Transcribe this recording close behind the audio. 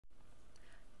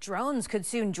Drones could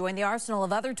soon join the arsenal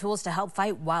of other tools to help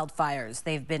fight wildfires.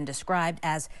 They've been described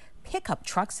as pickup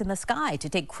trucks in the sky to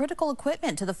take critical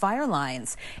equipment to the fire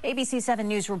lines. ABC 7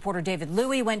 News reporter David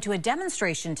Louie went to a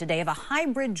demonstration today of a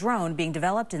hybrid drone being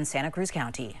developed in Santa Cruz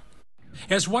County.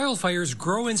 As wildfires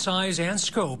grow in size and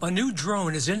scope, a new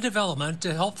drone is in development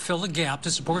to help fill a gap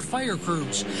to support fire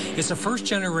crews. It's a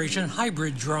first-generation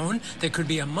hybrid drone that could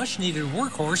be a much-needed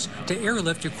workhorse to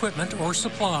airlift equipment or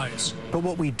supplies. But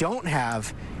what we don't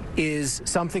have is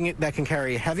something that can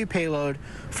carry a heavy payload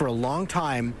for a long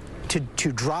time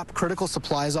to drop critical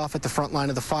supplies off at the front line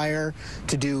of the fire,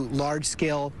 to do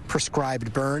large-scale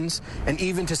prescribed burns, and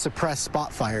even to suppress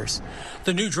spot fires.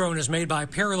 The new drone is made by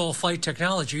Parallel Flight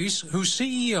Technologies, whose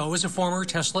CEO is a former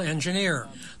Tesla engineer.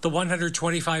 The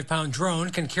 125-pound drone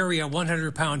can carry a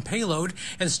 100-pound payload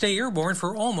and stay airborne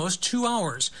for almost 2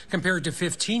 hours, compared to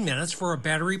 15 minutes for a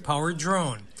battery-powered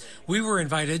drone. We were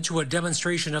invited to a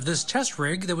demonstration of this test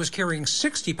rig that was carrying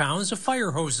 60 pounds of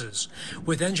fire hoses.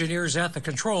 With engineers at the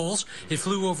controls, it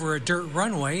flew over a dirt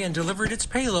runway and delivered its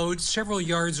payload several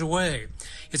yards away.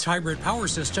 Its hybrid power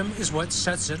system is what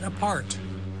sets it apart.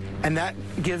 And that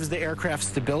gives the aircraft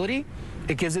stability.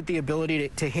 It gives it the ability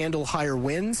to handle higher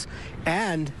winds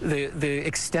and the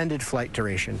extended flight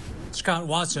duration. Scott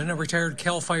Watson, a retired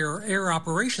CAL FIRE air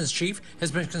operations chief,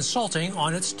 has been consulting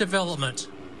on its development.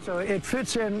 So it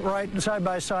fits in right side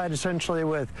by side, essentially,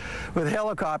 with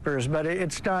helicopters, but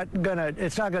it's not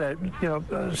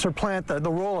gonna supplant the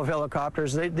role of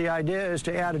helicopters. The idea is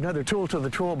to add another tool to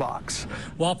the toolbox.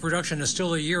 While production is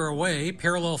still a year away,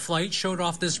 Parallel Flight showed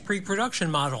off this pre-production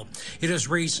model. It has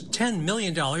raised $10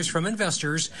 million from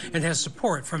investors and has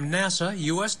support from NASA,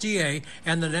 USDA,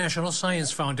 and the National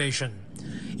Science Foundation.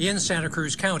 In Santa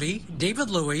Cruz County, David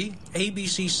Louie,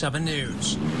 ABC 7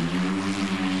 News.